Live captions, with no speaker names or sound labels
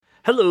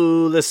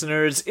Hello,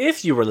 listeners.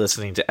 If you were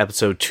listening to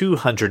episode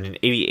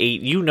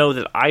 288, you know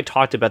that I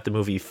talked about the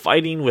movie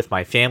Fighting with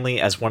My Family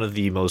as one of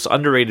the most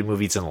underrated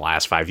movies in the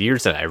last 5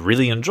 years that I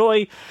really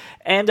enjoy.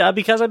 And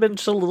because I've been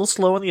just a little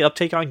slow on the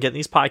uptake on getting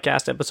these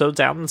podcast episodes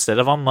out, instead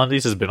of on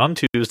Mondays, it's been on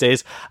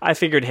Tuesdays, I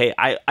figured, hey,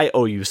 I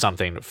owe you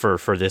something for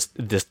this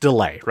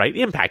delay, right?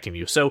 Impacting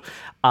you. So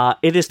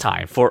it is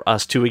time for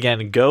us to,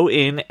 again, go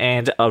in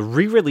and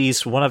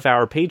re-release one of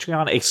our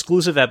Patreon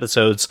exclusive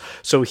episodes.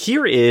 So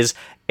here is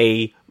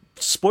a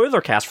spoiler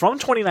cast from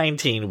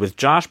 2019 with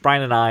Josh,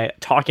 Brian, and I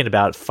talking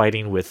about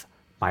Fighting with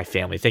My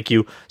Family. Thank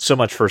you so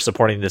much for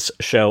supporting this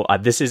show.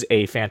 This is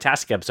a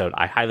fantastic episode.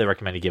 I highly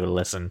recommend you give it a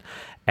listen.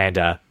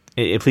 And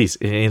please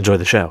enjoy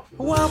the show.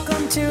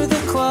 Welcome to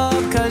the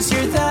club, 'cause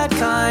you're that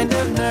kind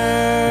of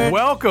nerd.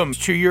 Welcome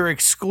to your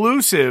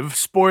exclusive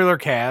spoiler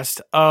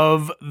cast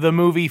of the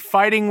movie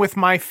Fighting with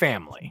My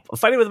Family.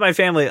 Fighting with My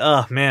Family.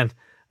 Oh, man.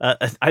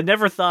 I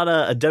never thought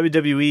a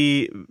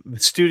WWE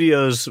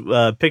Studios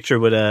picture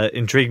would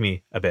intrigue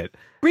me a bit.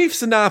 Brief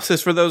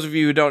synopsis for those of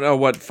you who don't know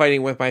what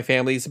Fighting with My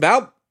Family is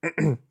about.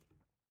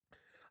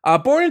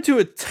 Born into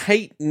a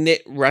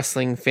tight-knit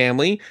wrestling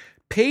family,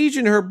 Paige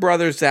and her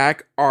brother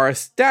Zach are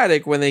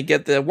ecstatic when they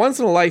get the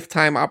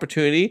once-in-a-lifetime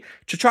opportunity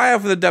to try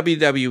out for the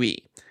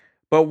WWE.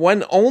 But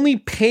when only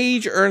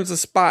Paige earns a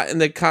spot in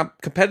the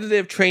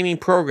competitive training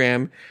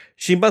program,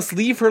 she must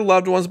leave her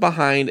loved ones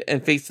behind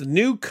and face the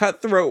new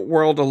cutthroat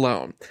world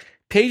alone.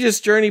 Paige's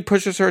journey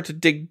pushes her to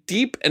dig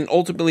deep and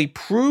ultimately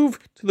prove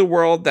to the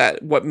world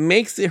that what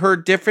makes her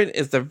different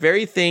is the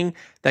very thing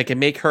that can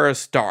make her a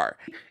star.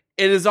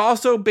 It is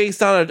also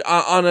based on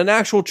an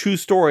actual true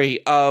story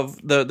of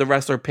the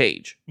wrestler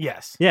Paige.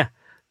 Yes. Yeah.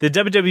 The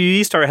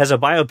WWE star has a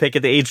biopic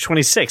at the age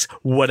 26.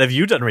 What have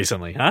you done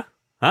recently, huh?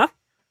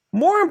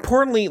 More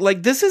importantly,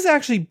 this is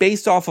actually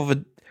based off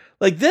of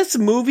this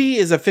movie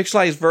is a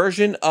fictionalized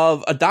version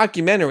of a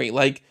documentary.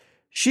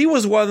 She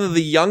was one of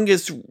the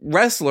youngest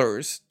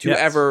wrestlers to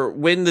ever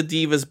win the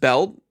Divas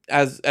belt,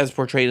 as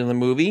portrayed in the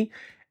movie.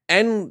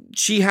 And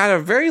she had a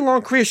very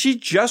long career. She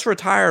just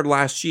retired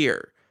last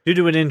year. Due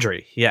to an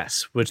injury,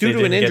 yes. Due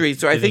to an injury.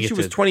 So I think she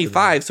was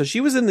 25. So she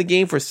was in the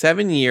game for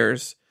 7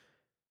 years.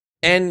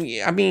 And,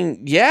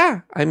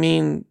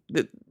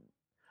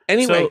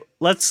 anyway. So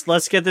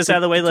let's get this out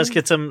of the way. Let's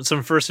get some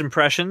first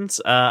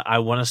impressions. I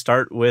want to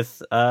start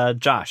with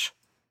Josh.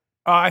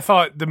 I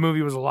thought the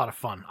movie was a lot of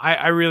fun.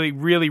 I really,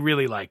 really,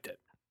 really liked it.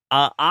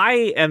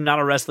 I am not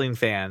a wrestling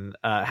fan.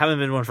 Haven't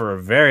been one for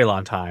a very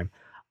long time.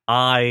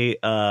 I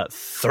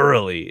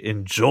thoroughly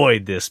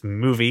enjoyed this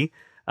movie.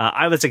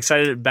 I was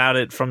excited about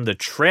it from the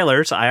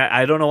trailers.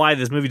 I don't know why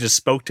this movie just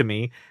spoke to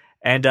me.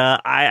 And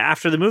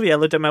after the movie, I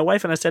looked at my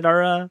wife and I said,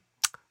 Are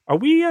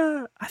we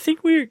going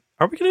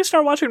to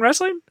start watching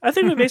wrestling? I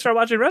think we may start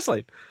watching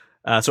wrestling.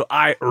 So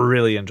I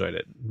really enjoyed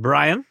it.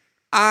 Brian?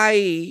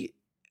 I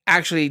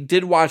actually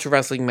did watch a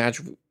wrestling match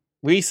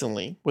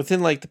recently,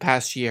 within the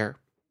past year.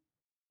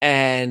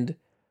 And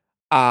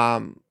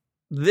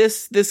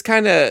this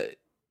kind of,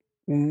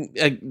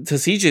 to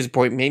CJ's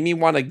point, made me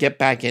want to get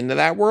back into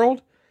that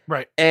world.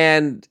 Right.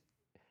 And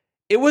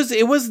it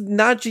was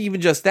not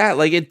even just that.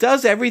 It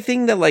does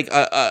everything that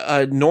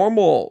a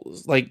normal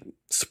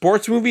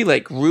sports movie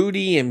like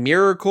Rudy and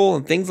Miracle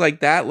and things like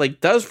that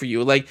does for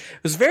you. It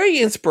was very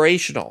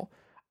inspirational.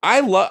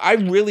 I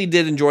really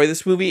did enjoy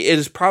this movie. It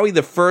is probably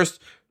the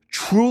first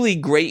truly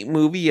great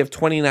movie of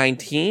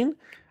 2019.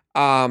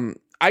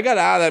 I got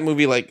out of that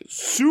movie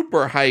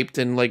super hyped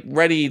and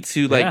ready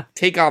to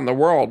take on the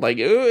world.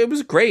 It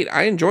was great.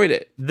 I enjoyed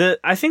it.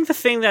 I think the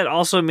thing that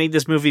also made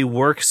this movie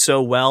work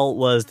so well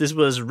was this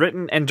was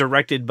written and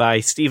directed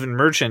by Stephen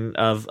Merchant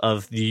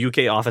of the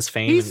UK Office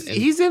fame.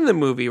 He's in the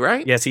movie,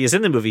 right? Yes, he is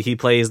in the movie. He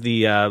plays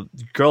the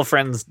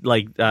girlfriend's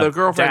the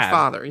girlfriend's dad.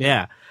 father.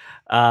 Yeah.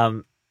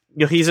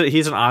 He's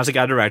an honest to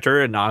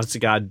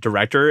God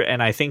director,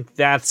 and I think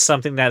that's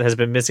something that has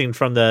been missing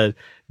from the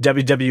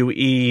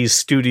WWE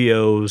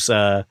Studios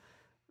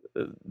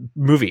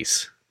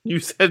movies. You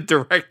said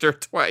director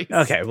twice.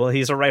 Okay, well,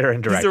 he's a writer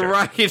and director.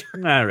 He's a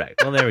writer. All right,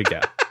 well, there we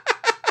go.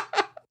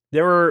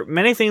 There were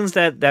many things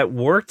that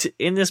worked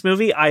in this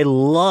movie. I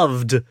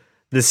loved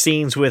the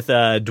scenes with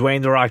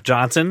Dwayne The Rock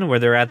Johnson, where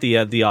they're at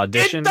the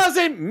audition. It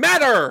doesn't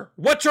matter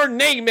what your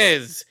name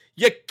is,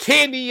 you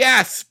candy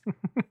ass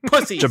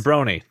pussy.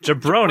 Jabroni.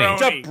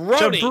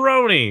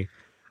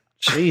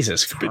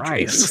 Jesus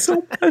Christ.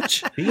 So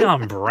much. Be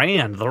on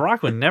brand. The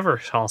Rock would never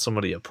call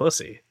somebody a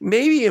pussy.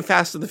 Maybe in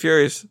Fast and the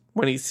Furious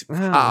when he's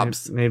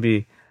Hobbs.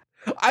 Maybe.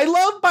 I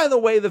love, by the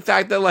way, the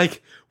fact that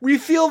we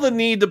feel the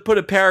need to put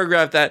a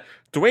paragraph that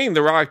Dwayne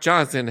The Rock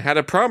Johnson had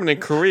a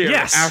prominent career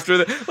after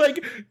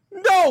the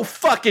no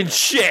fucking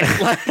shit.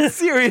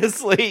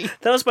 Seriously.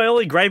 That was my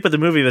only gripe with the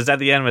movie, was at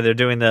the end where they're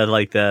doing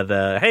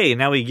the hey,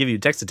 now we give you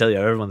text to tell you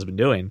how everyone's been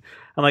doing.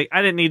 I'm I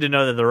didn't need to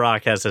know that The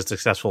Rock has a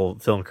successful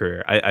film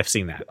career. I've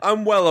seen that.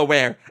 I'm well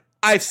aware.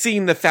 I've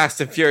seen the Fast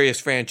and Furious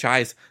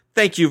franchise.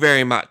 Thank you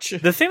very much.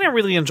 The thing I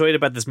really enjoyed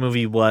about this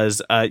movie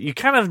was you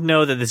kind of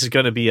know that this is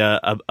going to be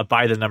a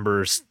by the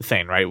numbers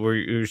thing, right?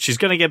 Where she's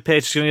going to get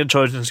picked, she's going to get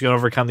chosen, she's going to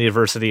overcome the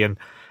adversity and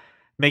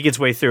make its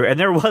way through. And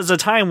there was a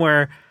time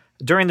where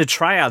during the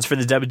tryouts for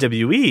the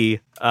WWE,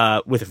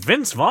 with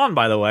Vince Vaughn,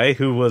 by the way,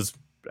 who was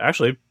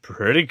actually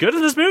pretty good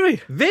in this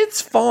movie.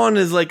 Vince Vaughn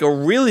is like a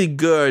really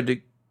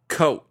good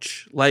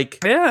coach. Like,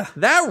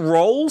 that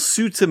role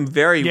suits him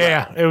very well.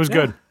 Yeah, it was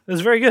good. It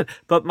was very good.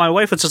 But my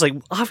wife was just like,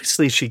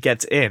 obviously she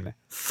gets in.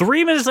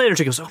 3 minutes later,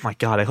 she goes, oh my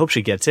God, I hope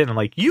she gets in. I'm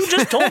like, you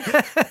just told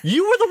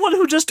you were the one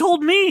who just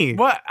told me.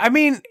 Well, I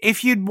mean,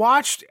 if you'd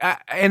watched,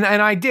 and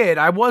I did,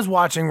 I was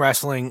watching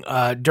wrestling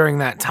during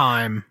that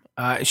time.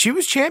 She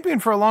was champion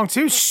for a long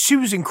time. She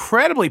was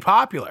incredibly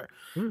popular.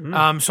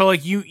 Mm-hmm. So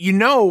like you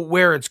know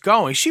where it's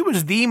going. She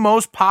was the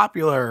most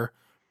popular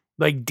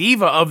like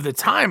diva of the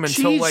time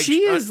until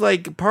she is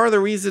like part of the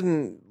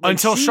reason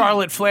until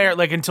Charlotte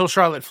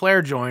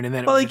Flair joined, and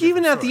then but like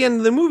even at the end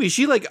of the movie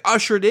she like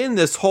ushered in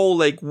this whole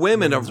like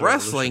women of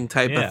wrestling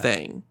type of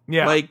thing.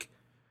 Yeah, like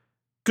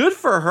good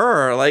for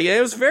her. Like it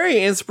was a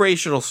very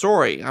inspirational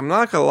story. I'm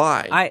not gonna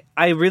lie.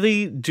 I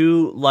really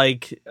do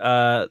like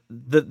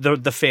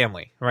the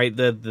family, right?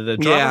 The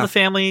drama of the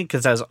family,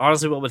 because that's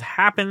honestly what would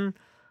happen.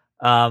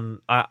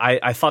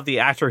 I thought the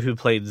actor who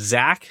played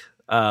Zach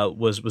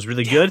was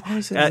really good.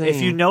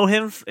 If you know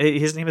him,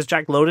 his name is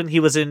Jack Lowden. He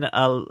was in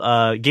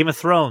Game of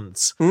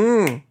Thrones.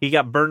 He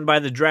got burned by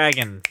the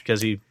dragon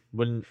because he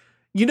wouldn't.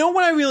 You know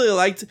what I really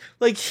liked?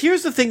 Like,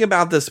 here's the thing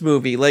about this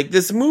movie. Like,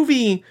 this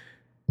movie,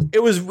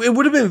 it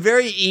would have been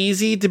very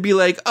easy to be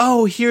like,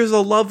 oh, here's a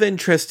love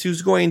interest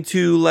who's going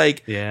to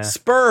like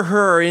spur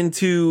her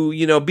into,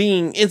 you know,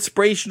 being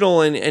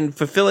inspirational and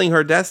fulfilling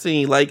her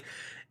destiny. Like,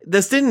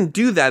 this didn't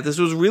do that. This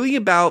was really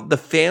about the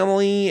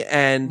family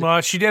and... Well,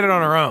 she did it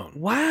on her own.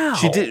 Wow.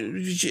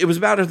 It was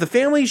about the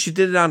family. She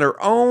did it on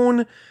her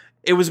own.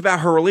 It was about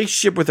her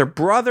relationship with her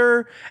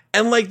brother.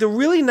 And, like, the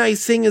really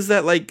nice thing is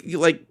that, like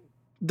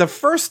the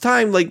first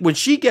time, like, when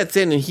she gets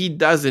in and he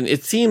doesn't,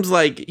 it seems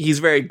like he's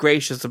very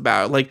gracious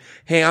about it. Like,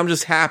 hey, I'm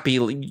just happy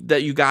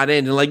that you got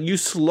in. And, like, you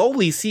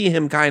slowly see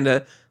him kind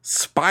of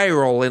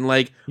spiral and,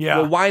 like,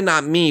 well, why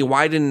not me?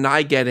 Why didn't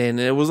I get in?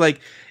 And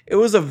it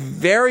was a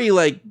very,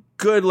 like,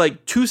 good,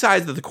 like, two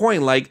sides of the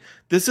coin. Like,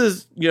 this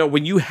is, you know,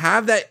 when you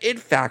have that it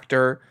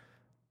factor,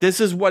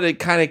 this is what it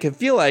kind of can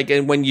feel like.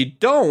 And when you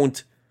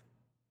don't,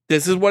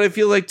 this is what it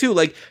feels like too.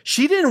 Like,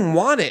 she didn't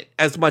want it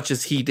as much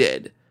as he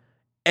did.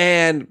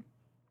 And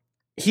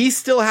he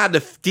still had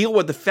to deal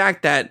with the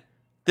fact that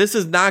this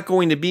is not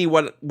going to be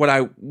what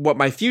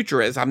my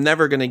future is. I'm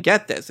never going to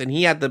get this. And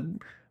he had to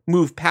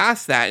move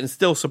past that and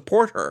still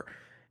support her.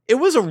 It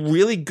was a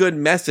really good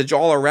message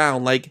all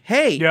around. Like,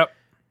 hey,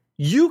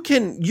 you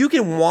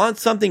can want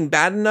something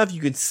bad enough.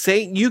 You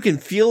can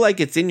feel like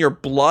it's in your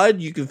blood.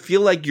 You can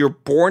feel like you're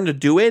born to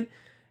do it.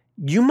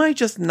 You might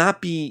just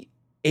not be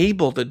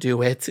able to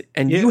do it.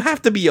 And you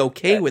have to be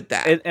okay with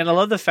that. And I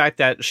love the fact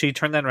that she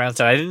turned that around and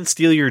said, I didn't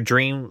steal your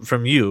dream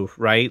from you,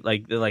 right?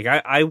 Like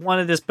I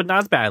wanted this, but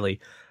not badly.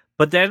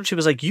 But then she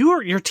was like,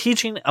 you're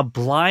teaching a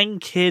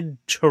blind kid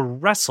to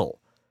wrestle.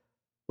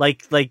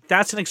 Like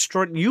that's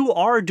you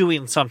are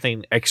doing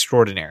something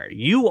extraordinary.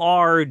 You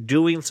are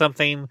doing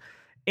something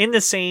in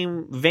the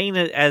same vein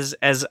as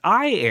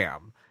I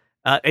am.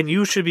 And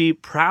you should be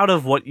proud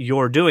of what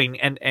you're doing.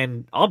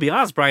 And I'll be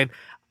honest, Brian,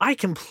 I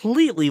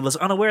completely was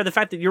unaware of the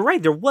fact that you're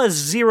right. There was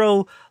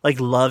zero like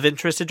love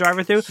interest to drive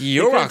her through.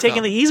 You're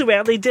taking the easy way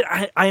out. They did.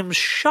 I am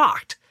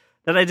shocked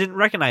that I didn't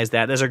recognize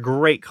that as a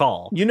great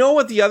call. You know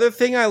what the other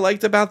thing I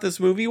liked about this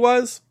movie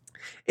was?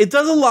 It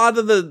does a lot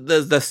of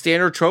the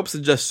standard tropes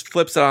and just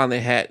flips it on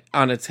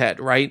its head,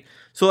 right?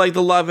 So like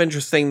the love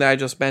interest thing that I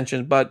just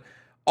mentioned, but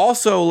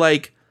also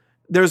like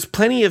there's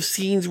plenty of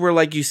scenes where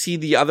like you see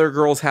the other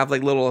girls have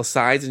like little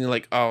asides and you're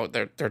like, oh,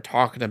 they're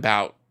talking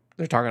about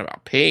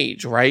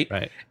Paige, right?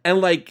 Right.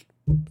 And like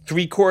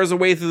 3/4 of the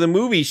way through the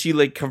movie, she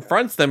like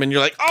confronts them and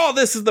you're like, oh,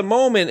 this is the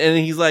moment. And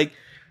he's like,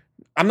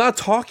 I'm not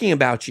talking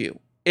about you.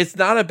 It's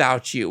not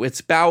about you. It's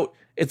about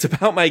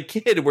my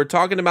kid. We're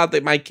talking about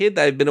my kid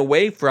that I've been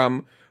away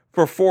from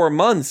for 4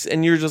 months.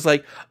 And you're just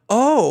like,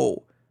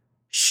 oh,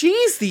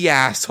 she's the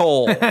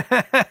asshole.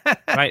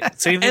 Right.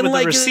 Same thing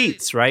with the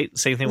receipts, right?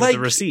 Same thing with the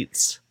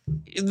receipts.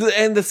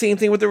 And the same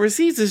thing with the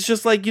receipts is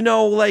just like, you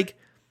know, like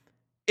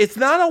it's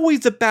not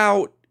always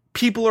about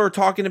people are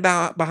talking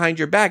about behind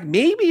your back.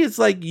 Maybe it's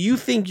like you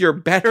think you're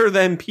better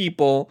than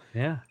people.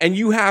 Yeah. And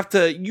you have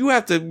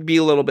to be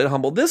a little bit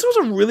humble. This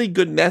was a really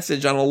good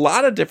message on a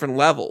lot of different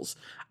levels.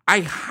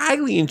 I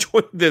highly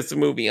enjoyed this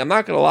movie. I'm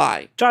not going to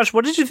lie. Josh,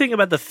 what did you think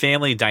about the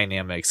family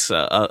dynamics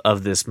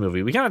of this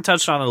movie? We kind of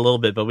touched on it a little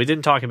bit, but we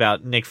didn't talk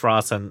about Nick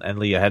Frost and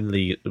Leah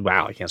Headey.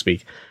 Wow, I can't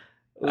speak.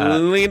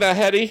 Lena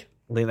Headey.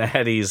 Lena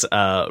Headey's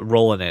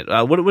role in it.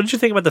 What did you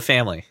think about the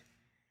family?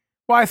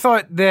 Well, I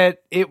thought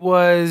that it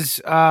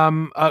was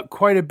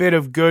quite a bit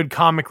of good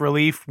comic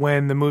relief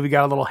when the movie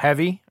got a little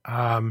heavy.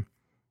 I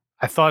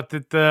thought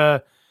that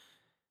the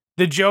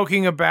the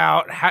joking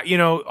about how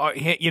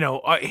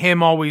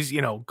him always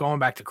going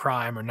back to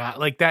crime or not,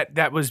 like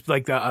that was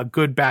like a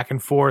good back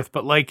and forth.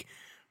 But like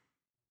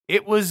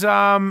it was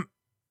the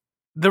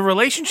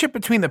relationship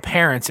between the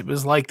parents. It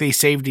was like they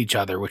saved each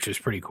other, which was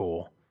pretty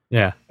cool.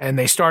 Yeah, and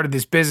they started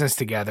this business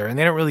together, and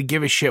they don't really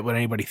give a shit what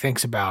anybody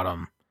thinks about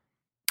them.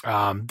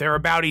 They're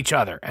about each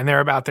other, and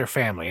they're about their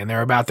family, and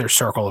they're about their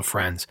circle of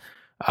friends.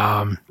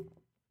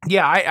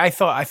 Yeah, I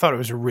thought it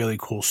was a really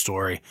cool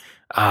story.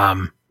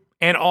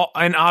 And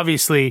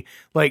obviously,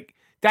 like,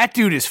 that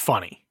dude is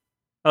funny.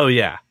 Oh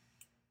yeah,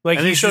 like,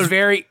 and he's just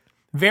very,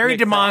 very Nick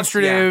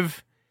demonstrative,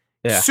 Frost,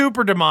 yeah.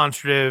 super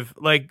demonstrative.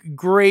 Like,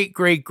 great,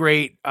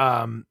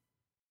 nonverbal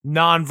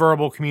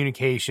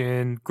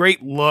communication,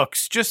 great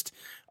looks, just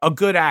a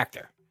good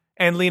actor.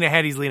 And Lena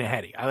Headey's Lena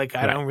Headey. I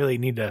don't really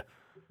need to.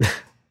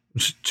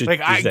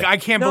 I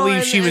can't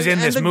believe she was in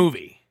this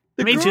movie.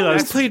 The Me girl too,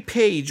 who played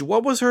Paige,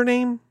 what was her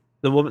name?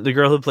 The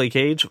girl who played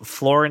Cage,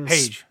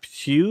 Florence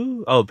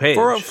Pugh. Oh, Paige.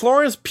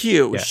 Florence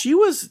Pugh. Yeah. She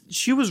was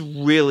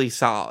really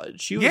solid.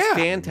 She was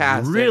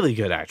fantastic. Really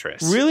good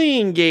actress.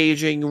 Really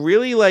engaging.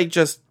 Really I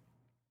just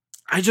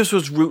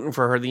was rooting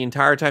for her the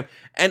entire time.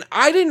 And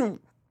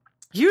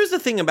here's the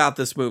thing about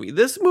this movie.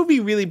 This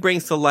movie really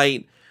brings to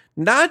light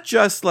not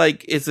just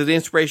like it's an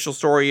inspirational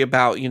story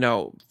about,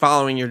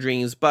 following your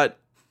dreams, but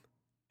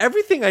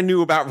everything I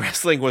knew about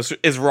wrestling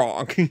is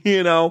wrong,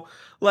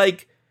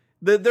 Like,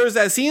 there's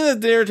that scene at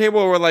the dinner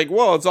table where like,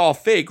 whoa, it's all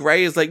fake,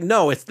 right? It's like,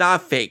 no, it's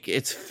not fake.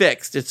 It's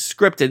fixed. It's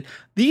scripted.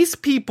 These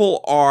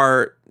people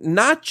are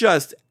not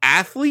just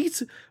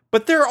athletes,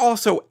 but they're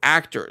also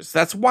actors.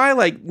 That's why,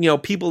 like,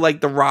 people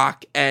like The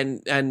Rock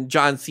and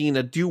John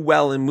Cena do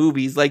well in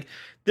movies. Like,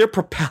 they're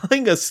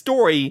propelling a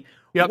story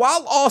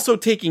while also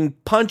taking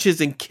punches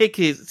and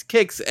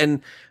kicks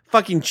and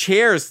fucking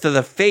chairs to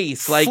the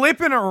face, like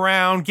flipping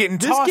around, getting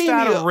tossed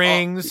out of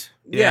rings.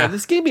 Yeah,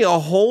 this gave me a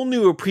whole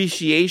new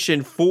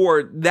appreciation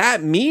for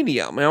that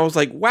medium. And I was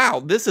like, wow,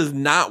 this is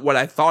not what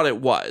I thought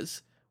it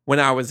was when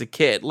I was a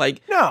kid.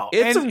 Like, no,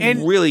 it's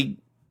a really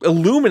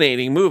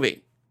illuminating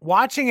movie.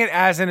 Watching it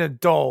as an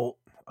adult,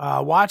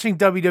 watching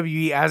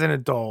WWE as an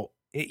adult,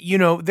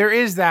 there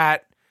is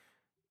that,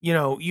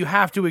 you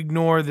have to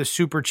ignore the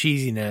super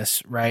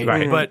cheesiness, right?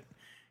 But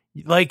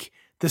like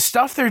the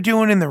stuff they're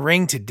doing in the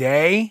ring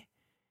today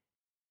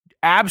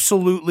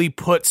absolutely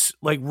puts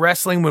like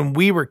wrestling when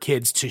we were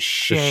kids to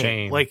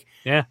shame. Like,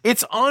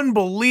 it's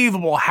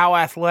unbelievable how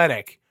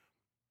athletic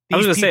I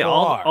was going to say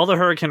are. all the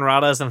Hurricane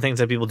Radas and things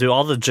that people do,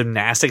 all the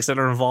gymnastics that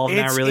are involved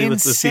now, really,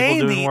 with the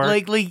people doing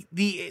work. Like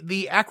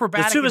the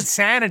acrobatic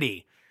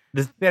insanity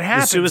that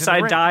happens. The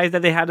suicide dive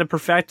that they had to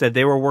perfect that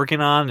they were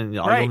working on, and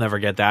you'll never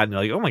get that. And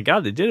you're like, oh my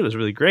God, they did. It was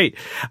really great.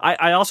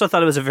 I also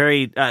thought it was a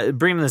very,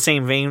 bringing in the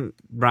same vein,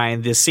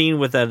 Ryan, the scene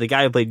with the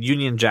guy who played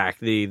Union Jack,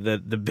 the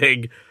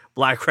big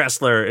black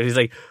wrestler, and he's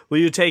like, will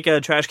you take a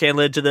trash can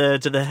lid to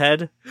the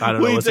head? I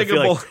don't know. What's it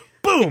feel like?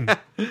 Boom!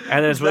 And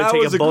then it's when they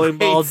take a bowling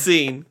ball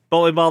to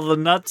the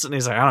nuts, and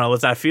he's like, I don't know,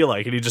 what's that feel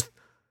like? And he just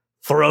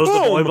throws the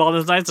bowling ball in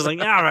his nuts. It's like,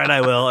 yeah, all right,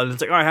 I will. And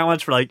it's like, all right, how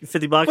much for like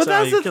 $50? But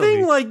that's the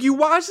thing, like, you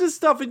watch this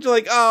stuff and you're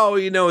like, oh,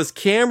 it's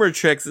camera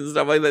tricks and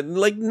stuff like that.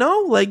 Like,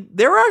 no, like,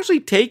 they're actually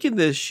taking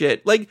this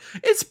shit. Like,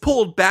 it's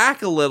pulled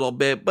back a little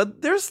bit,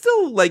 but they're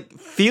still, like,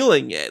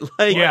 feeling it.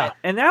 Like, yeah.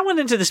 And that went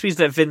into the speech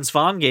that Vince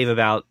Vaughn gave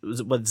about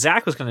what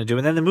Zach was going to do.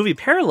 And then the movie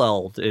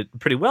paralleled it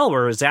pretty well,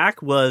 where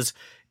Zach was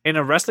in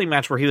a wrestling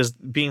match where he was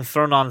being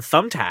thrown on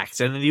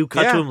thumbtacks. And then you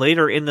cut to him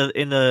later in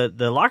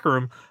the locker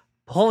room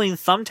pulling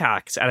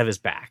thumbtacks out of his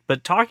back,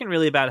 but talking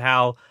really about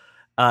how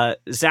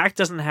Zach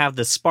doesn't have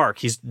the spark.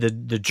 He's the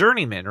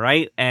journeyman,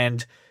 right?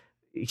 And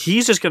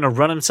he's just going to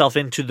run himself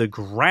into the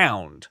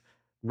ground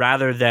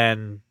rather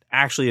than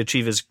actually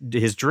achieve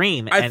his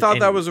dream. I thought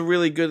that was a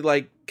really good,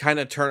 like, kind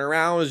of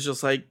turnaround. It's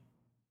just like,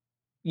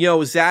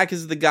 Zach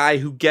is the guy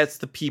who gets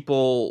the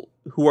people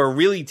who are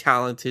really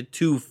talented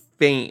to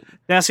fame.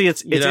 Now, see,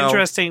 it's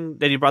interesting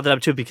that you brought that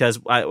up too, because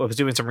I was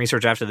doing some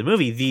research after the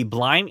movie. The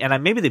blind,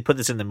 and maybe they put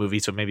this in the movie,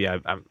 so maybe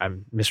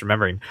I'm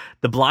misremembering.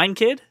 The blind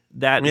kid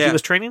that he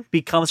was training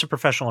becomes a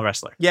professional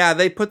wrestler. Yeah,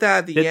 they put that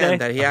at the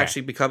end, that he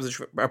actually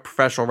becomes a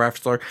professional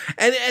wrestler.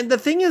 And the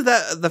thing is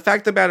that the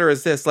fact of the matter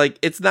is this: like,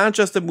 it's not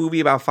just a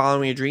movie about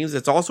following your dreams;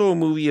 it's also a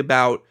movie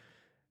about,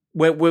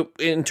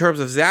 in terms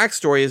of Zach's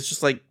story, it's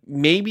just like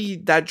maybe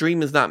that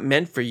dream is not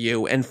meant for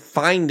you, and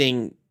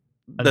finding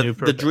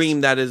the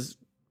dream that is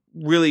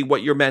really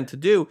what you're meant to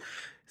do.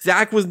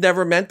 Zach was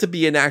never meant to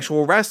be an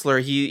actual wrestler.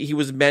 He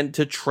was meant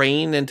to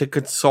train and to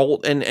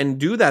consult and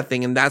do that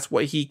thing. And that's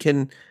what he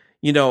can,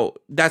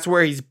 that's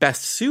where he's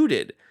best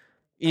suited.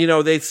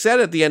 They said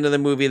at the end of the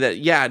movie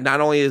that, not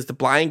only is the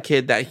blind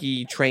kid that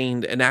he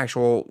trained an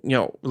actual,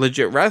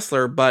 legit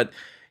wrestler, but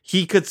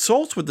he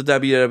consults with the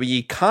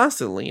WWE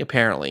constantly,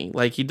 apparently.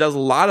 Like, he does a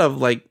lot of,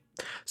 like,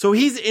 so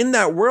he's in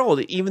that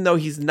world, even though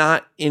he's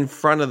not in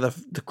front of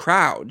the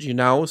crowd,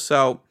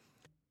 So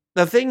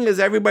the thing is,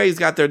 everybody's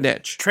got their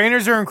niche.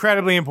 Trainers are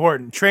incredibly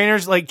important.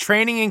 Trainers, like,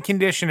 training and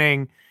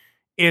conditioning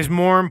is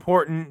more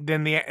important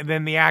than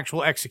the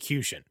actual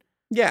execution.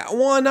 Yeah,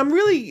 well, and I'm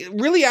really,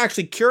 really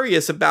actually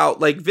curious about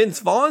like Vince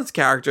Vaughn's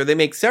character. They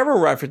make several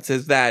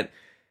references that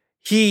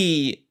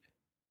he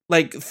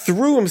like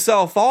threw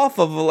himself off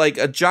of like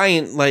a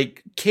giant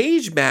like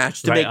cage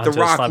match to Right, make The onto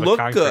a Rock slab of look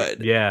concrete.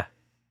 good. Yeah.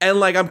 And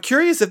like I'm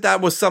curious if that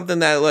was something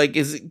that like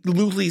is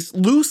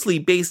loosely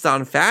based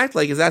on fact.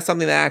 Like, is that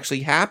something that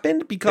actually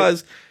happened?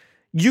 Because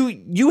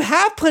you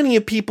have plenty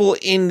of people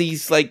in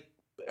these like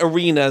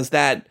arenas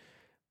that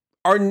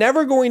are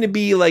never going to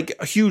be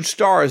like huge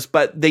stars,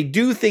 but they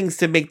do things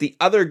to make the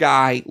other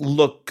guy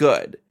look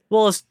good.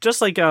 Well, it's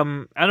just like I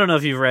don't know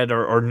if you've read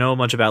or know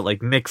much about like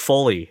Mick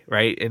Foley,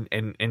 right?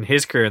 In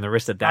his career and the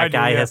risk that I do,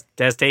 guy yeah.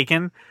 has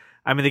taken.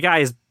 I mean, the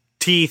guy's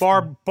teeth,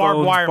 Barbed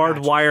bones, wire barbed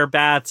match. wire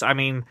bats. I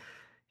mean,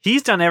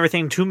 he's done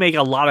everything to make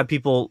a lot of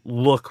people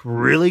look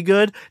really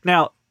good.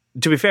 Now,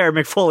 to be fair,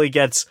 Mick Foley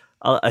gets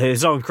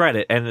his own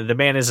credit, and the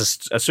man is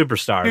a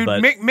superstar. Dude,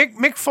 but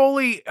Mick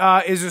Foley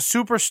is a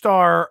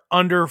superstar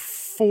under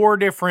 4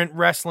 different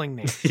wrestling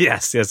names.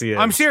 yes, he is.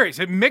 I'm serious.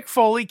 Mick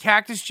Foley,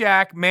 Cactus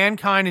Jack,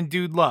 Mankind, and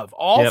Dude Love.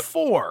 All Yep.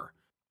 4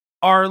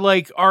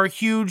 are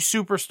huge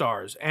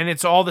superstars, and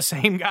it's all the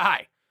same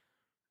guy.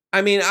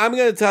 I mean, I'm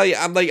gonna tell you,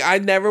 I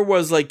never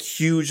was like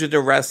huge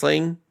into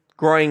wrestling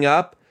growing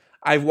up.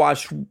 I've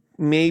watched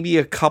maybe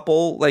a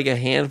couple, like a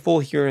handful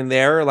here and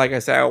there. Like I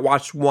said, I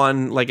watched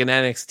one like an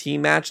NXT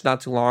match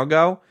not too long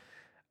ago.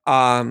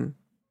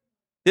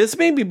 This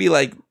made me be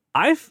like,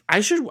 I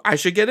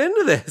should get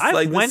into this. I've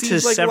Like, this went to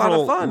seems like a lot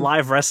several of fun.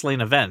 live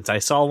wrestling events. I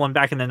saw one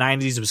back in the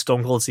 90s with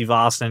Stone Cold Steve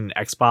Austin,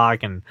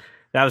 X-Pac, and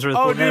that was really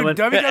cool. Oh, And then I dude,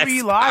 went-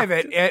 WWE Live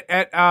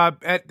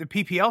at the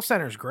PPL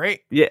Center is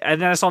great. Yeah,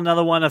 and then I saw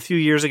another one a few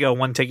years ago,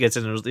 won tickets,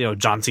 and it was,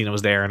 John Cena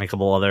was there and a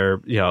couple other,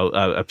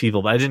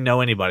 people, but I didn't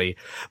know anybody.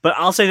 But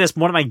I'll say this,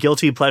 one of my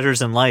guilty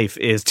pleasures in life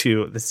is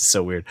this is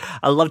so weird.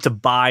 I love to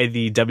buy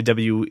the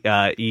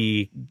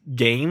WWE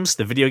games,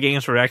 the video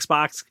games for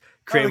Xbox,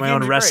 create the my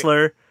own games are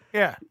wrestler.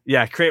 Yeah.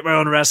 Yeah, create my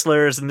own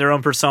wrestlers and their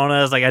own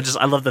personas. Like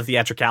I love the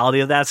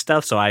theatricality of that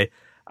stuff, so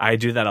I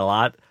do that a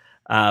lot.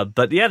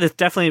 But yeah, this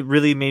definitely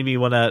really made me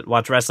want to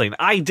watch wrestling.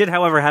 I did,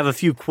 however, have a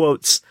few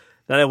quotes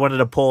that I wanted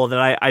to pull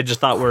that I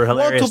just thought were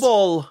hilarious.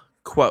 Multiple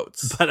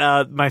quotes.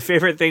 But my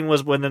favorite thing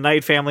was when the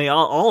Knight family,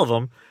 all of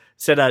them,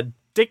 said,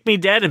 "Dick me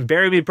dead and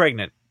bury me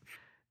pregnant."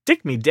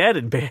 Dick me dead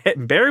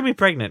and bury me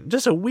pregnant.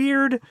 Just a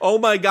weird, Oh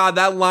my god,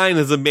 that line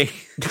is amazing.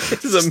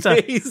 It's Just a-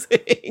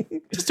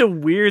 amazing. just a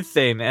weird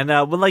thing. And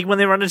when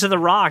they run into the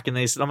Rock and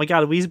they said, "Oh my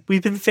god, we've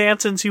been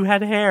fans since you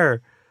had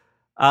hair."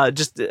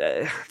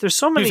 There's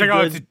so many. He's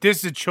like, good, this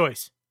is a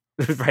choice.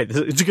 right,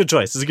 it's a good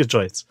choice. It's a good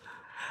choice.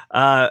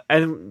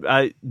 And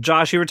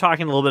Josh, you were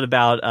talking a little bit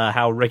about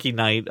how Ricky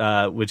Knight,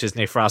 which is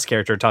Nick Frost's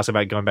character, talks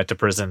about going back to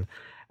prison.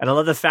 And I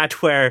love the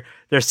fact where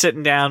they're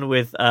sitting down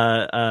with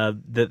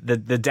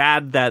the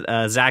dad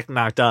that Zach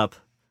knocked up.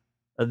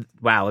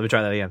 Wow, let me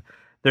try that again.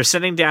 They're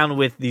sitting down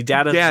with the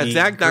dad of Yeah, the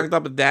Zach knocked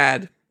up a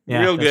dad.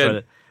 Yeah, Real that's good.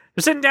 what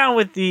they're sitting down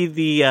with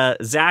the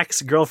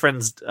Zach's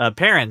girlfriend's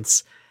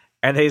parents,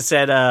 and they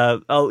said,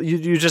 "Oh,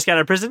 you just got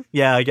out of prison?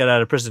 Yeah, I got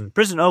out of prison.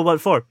 Prison? Oh, what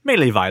for?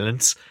 Mainly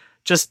violence.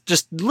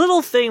 Just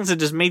little things that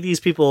just make these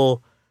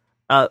people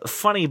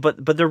funny,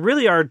 but there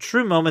really are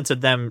true moments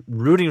of them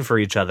rooting for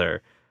each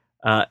other,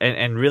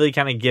 and really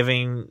kind of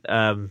giving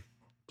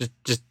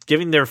just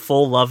giving their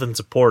full love and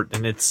support,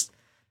 and it's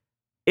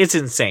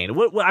insane.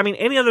 What I mean,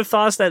 any other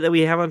thoughts that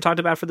we haven't talked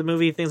about for the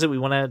movie? Things that we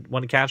want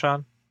to catch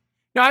on?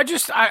 No,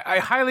 I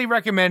highly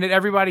recommend it.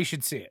 Everybody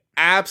should see it.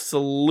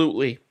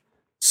 Absolutely.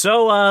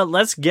 So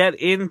let's get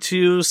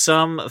into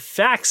some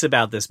facts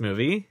about this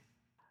movie.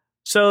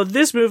 So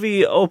this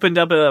movie opened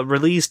up,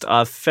 released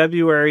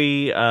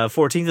February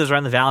 14th. It was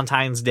around the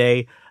Valentine's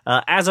Day.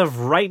 As of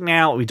right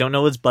now, we don't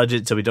know its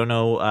budget, so we don't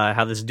know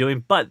how this is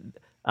doing. But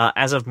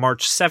as of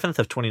March 7th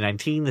of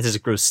 2019, this has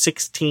grossed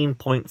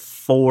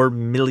 $16.4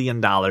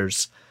 million.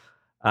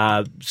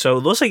 So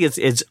it looks like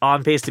it's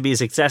on pace to be a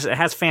success. It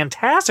has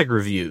fantastic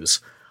reviews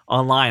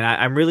online.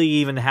 I'm really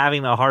even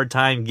having a hard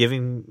time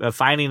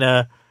finding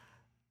a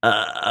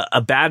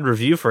bad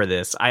review for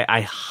this.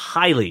 I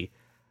highly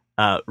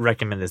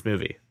recommend this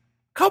movie.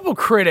 Couple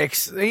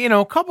critics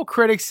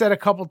said a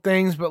couple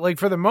things, but like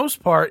for the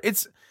most part,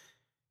 it's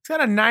got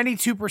a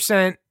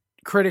 92%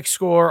 critic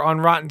score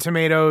on Rotten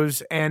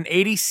Tomatoes and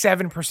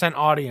 87%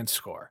 audience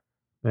score.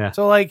 Yeah.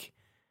 So like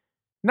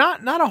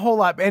not a whole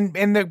lot. And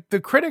the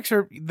critics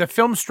the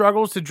film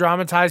struggles to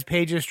dramatize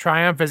Page's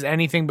triumph as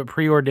anything but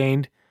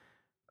preordained.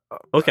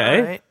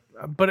 Okay. Right?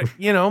 But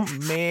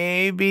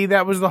maybe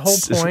that was the whole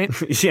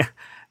point. Yeah.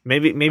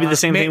 Maybe the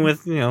same thing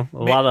with a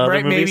lot of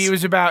other movies. Maybe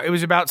it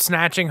was about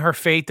snatching her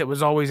fate that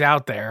was always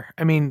out there.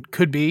 I mean,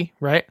 could be,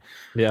 right?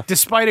 Yeah.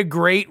 Despite a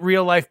great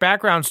real life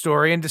background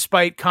story, and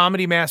despite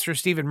comedy master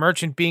Stephen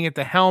Merchant being at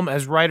the helm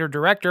as writer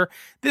director,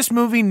 this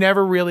movie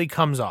never really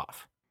comes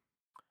off.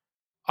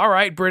 All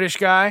right, British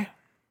guy.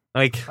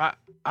 Like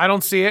I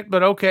don't see it,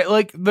 but okay.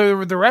 Like the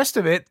rest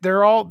of it,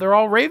 they're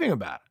all raving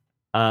about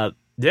it.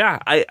 yeah.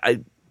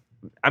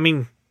 I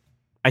mean,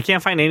 I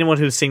can't find anyone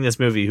who's seen this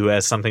movie who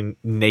has something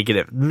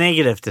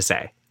negative to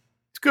say.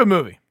 It's a good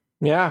movie.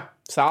 Yeah,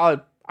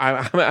 solid.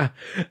 I'm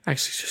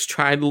actually just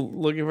trying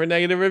looking for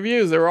negative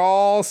reviews. They're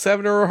all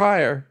 7 or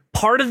higher.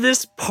 Part of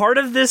this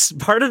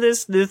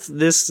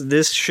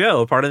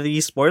show, part of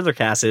the spoiler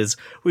cast is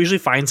we usually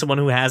find someone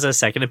who has a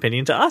second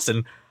opinion to us,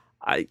 and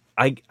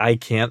I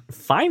can't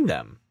find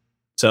them.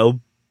 So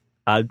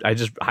I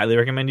just highly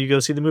recommend you go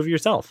see the movie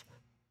yourself.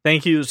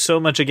 Thank you so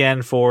much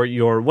again for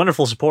your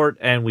wonderful support,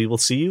 and we will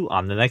see you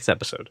on the next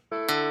episode.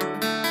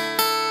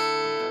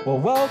 Well,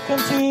 welcome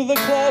to the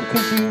club,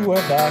 'cause you are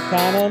that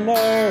kind of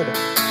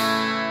nerd.